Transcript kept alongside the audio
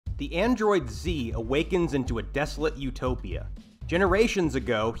The android Z awakens into a desolate utopia. Generations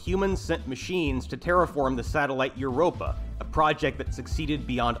ago, humans sent machines to terraform the satellite Europa, a project that succeeded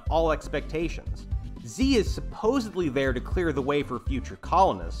beyond all expectations. Z is supposedly there to clear the way for future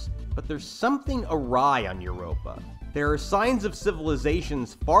colonists, but there's something awry on Europa. There are signs of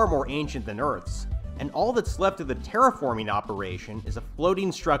civilizations far more ancient than Earth's, and all that's left of the terraforming operation is a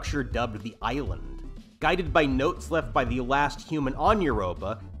floating structure dubbed the Island. Guided by notes left by the last human on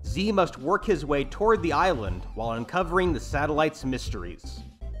Europa, Z must work his way toward the island while uncovering the satellite's mysteries.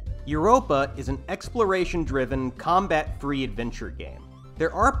 Europa is an exploration-driven, combat-free adventure game.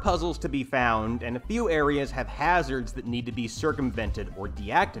 There are puzzles to be found, and a few areas have hazards that need to be circumvented or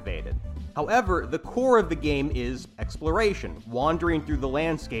deactivated. However, the core of the game is exploration, wandering through the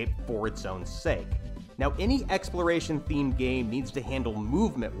landscape for its own sake. Now, any exploration-themed game needs to handle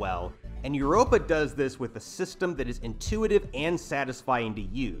movement well, and Europa does this with a system that is intuitive and satisfying to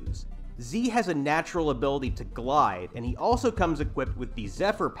use. Z has a natural ability to glide, and he also comes equipped with the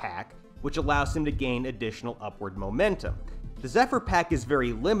Zephyr Pack, which allows him to gain additional upward momentum. The Zephyr Pack is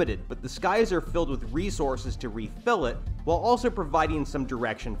very limited, but the skies are filled with resources to refill it, while also providing some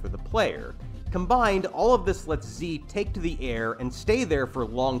direction for the player. Combined, all of this lets Z take to the air and stay there for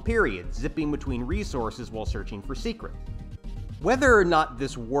long periods, zipping between resources while searching for secrets. Whether or not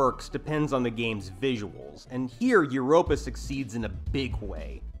this works depends on the game's visuals, and here Europa succeeds in a big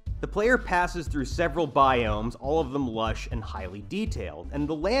way. The player passes through several biomes, all of them lush and highly detailed, and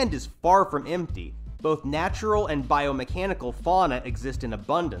the land is far from empty. Both natural and biomechanical fauna exist in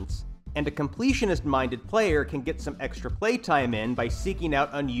abundance, and a completionist-minded player can get some extra playtime in by seeking out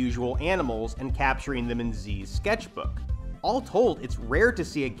unusual animals and capturing them in Z's sketchbook. All told, it's rare to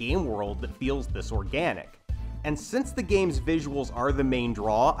see a game world that feels this organic. And since the game's visuals are the main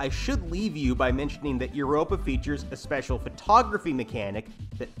draw, I should leave you by mentioning that Europa features a special photography mechanic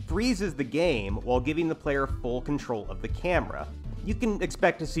that freezes the game while giving the player full control of the camera. You can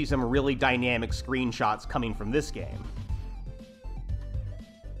expect to see some really dynamic screenshots coming from this game.